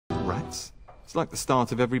Rats? It's like the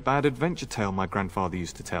start of every bad adventure tale my grandfather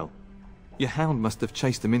used to tell. Your hound must have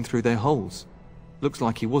chased them in through their holes. Looks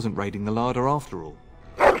like he wasn't raiding the larder after all.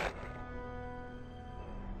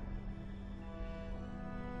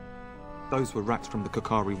 Those were rats from the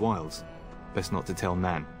Kokari Wilds. Best not to tell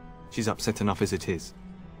Nan. She's upset enough as it is.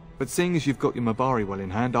 But seeing as you've got your Mabari well in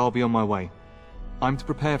hand, I'll be on my way. I'm to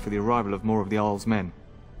prepare for the arrival of more of the Isle's men.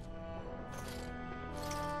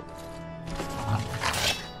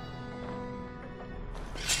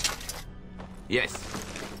 Yes.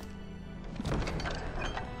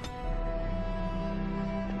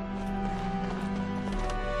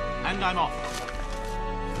 And I'm off.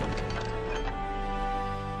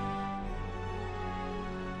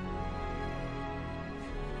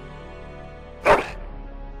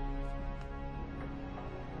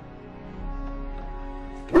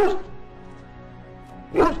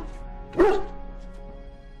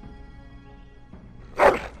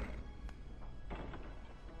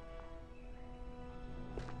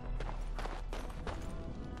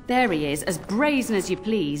 There he is, as brazen as you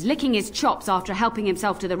please, licking his chops after helping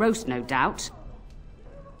himself to the roast, no doubt.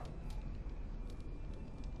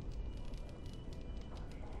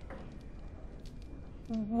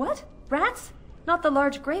 What? Rats? Not the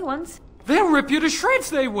large grey ones. They'll rip you to shreds,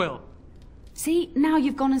 they will! See, now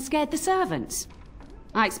you've gone and scared the servants.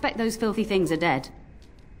 I expect those filthy things are dead.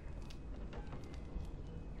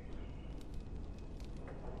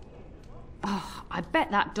 Oh, I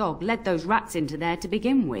bet that dog led those rats into there to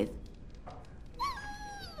begin with.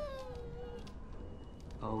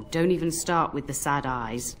 Oh, don't even start with the sad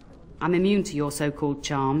eyes. I'm immune to your so-called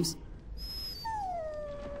charms.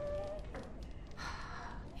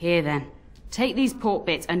 Here then, take these pork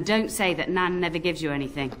bits and don't say that Nan never gives you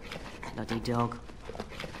anything. Bloody dog.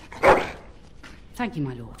 Thank you,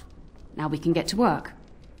 my lord. Now we can get to work.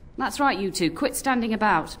 That's right, you two. Quit standing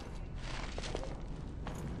about.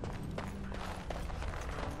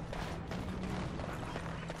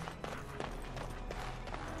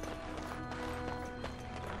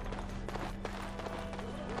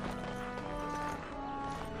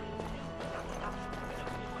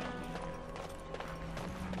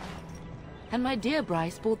 And my dear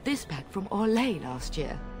Bryce bought this back from Orlais last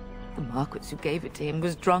year. The Marquis who gave it to him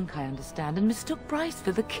was drunk, I understand, and mistook Bryce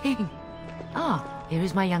for the king. Ah, here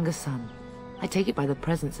is my younger son. I take it by the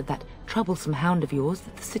presence of that troublesome hound of yours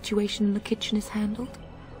that the situation in the kitchen is handled?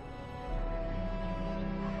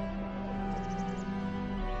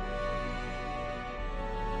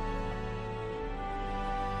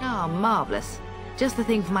 Ah, marvelous. Just the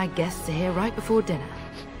thing for my guests to hear right before dinner.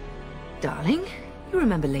 Darling, you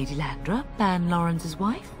remember Lady Landra, Ban Lawrence's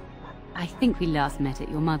wife? I think we last met at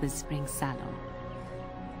your mother's spring salon.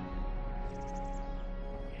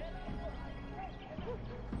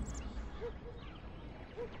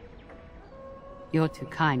 You're too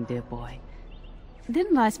kind, dear boy.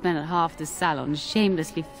 Didn't I spend half the salon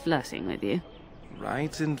shamelessly flirting with you?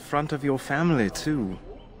 Right in front of your family, too.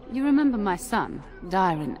 You remember my son,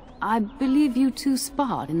 Dyron. I believe you two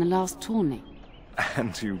sparred in the last tourney.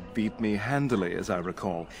 And you beat me handily, as I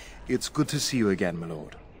recall. It's good to see you again, my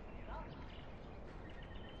lord.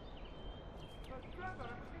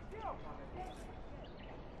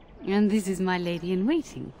 And this is my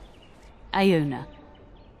lady-in-waiting, Iona.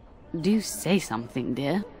 Do say something,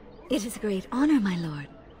 dear. It is a great honor, my lord.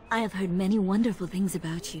 I have heard many wonderful things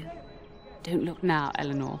about you. Don't look now,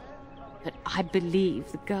 Eleanor. But I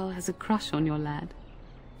believe the girl has a crush on your lad.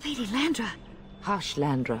 Lady Landra! Hush,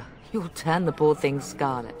 Landra. You'll turn the poor thing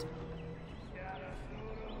scarlet.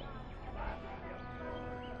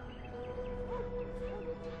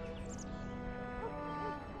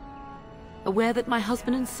 Aware that my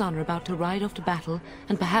husband and son are about to ride off to battle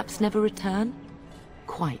and perhaps never return?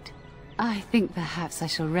 Quite. I think perhaps I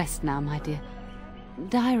shall rest now, my dear.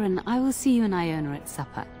 Dyron, I will see you and Iona at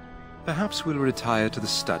supper. Perhaps we'll retire to the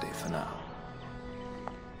study for now.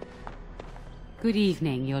 Good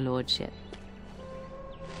evening, your lordship.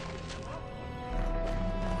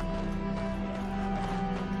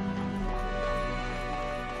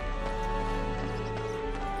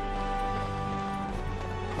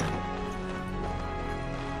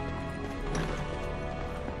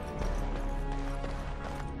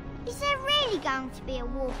 Going to be a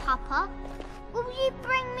war, Papa? Will you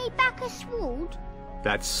bring me back a sword?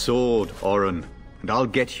 That sword, Oren. And I'll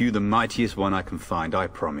get you the mightiest one I can find, I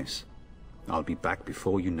promise. I'll be back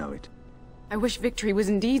before you know it. I wish victory was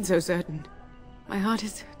indeed so certain. My heart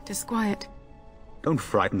is disquiet. Don't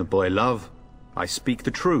frighten the boy, love. I speak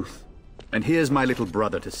the truth. And here's my little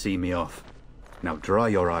brother to see me off. Now dry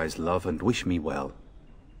your eyes, love, and wish me well.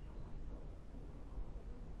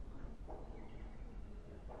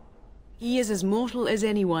 He is as mortal as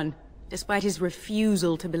anyone, despite his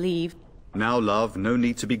refusal to believe. Now, love, no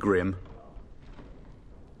need to be grim.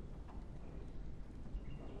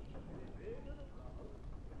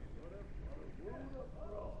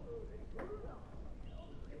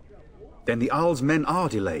 Then the Jarl's men are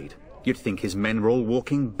delayed. You'd think his men were all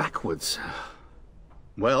walking backwards.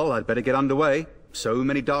 Well, I'd better get underway. So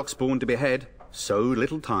many Darkspawn to behead, so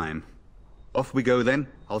little time. Off we go then.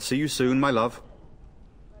 I'll see you soon, my love.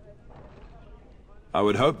 I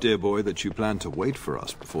would hope, dear boy, that you plan to wait for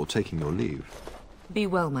us before taking your leave. Be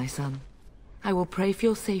well, my son. I will pray for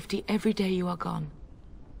your safety every day you are gone.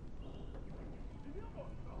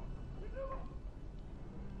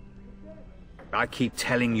 I keep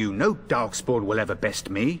telling you, no Darkspawn will ever best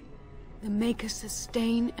me. The Maker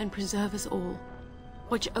sustain and preserve us all.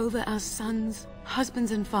 Watch over our sons,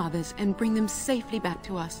 husbands and fathers, and bring them safely back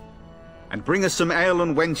to us. And bring us some ale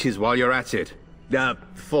and wenches while you're at it.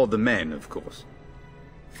 For the men, of course.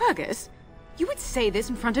 Fergus, you would say this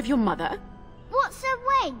in front of your mother? What's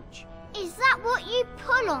a wench? Is that what you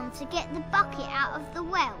pull on to get the bucket out of the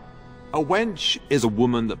well? A wench is a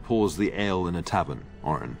woman that pours the ale in a tavern,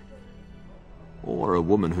 Orin. Or a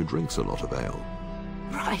woman who drinks a lot of ale.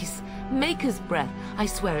 Bryce, Maker's breath. I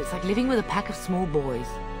swear it's like living with a pack of small boys.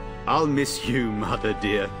 I'll miss you, mother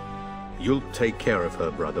dear. You'll take care of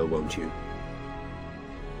her, brother, won't you?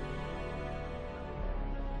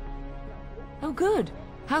 Oh, good.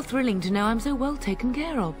 How thrilling to know I'm so well taken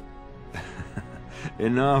care of.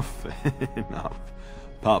 Enough, enough.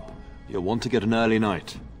 Pup, you'll want to get an early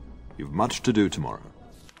night. You've much to do tomorrow.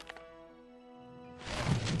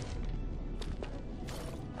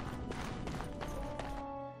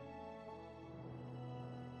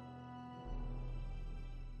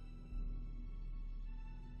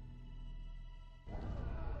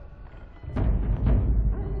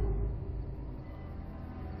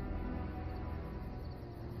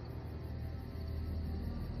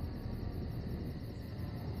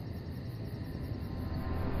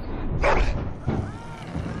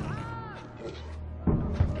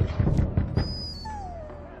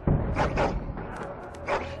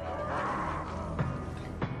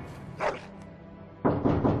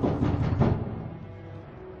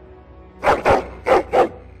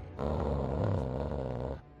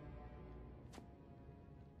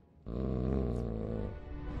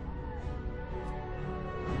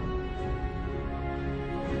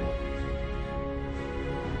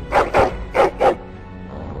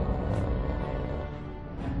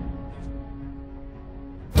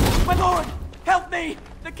 My lord! Help me!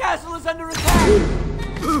 The castle is under attack!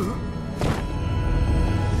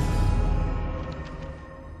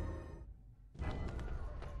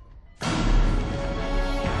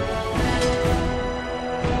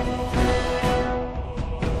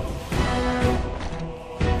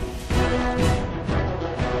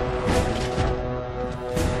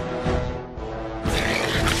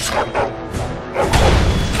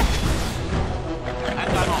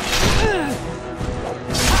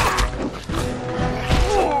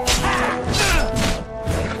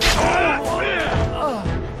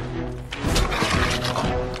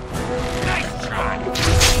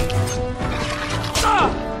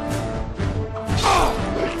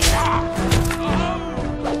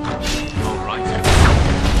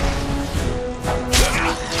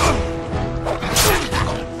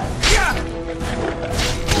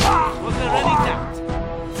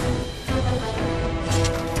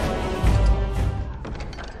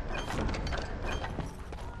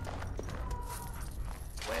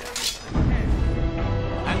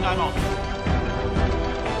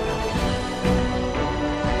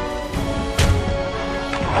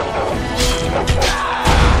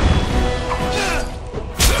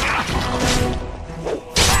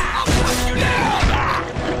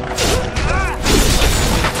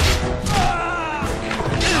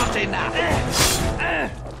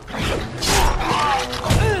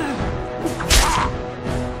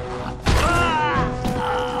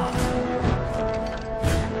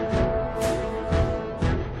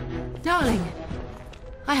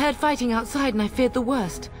 I heard fighting outside and I feared the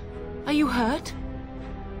worst. Are you hurt?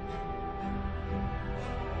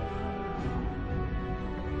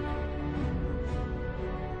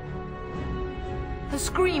 A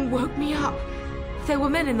scream woke me up. There were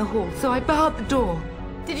men in the hall, so I barred the door.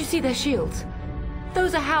 Did you see their shields?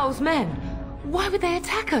 Those are Hal's men. Why would they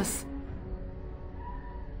attack us?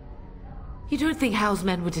 You don't think Hal's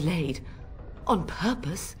men were delayed? On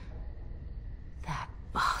purpose? That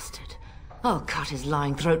bastard. I'll cut his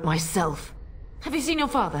lying throat myself. Have you seen your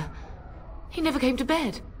father? He never came to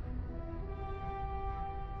bed.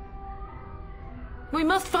 We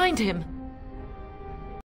must find him.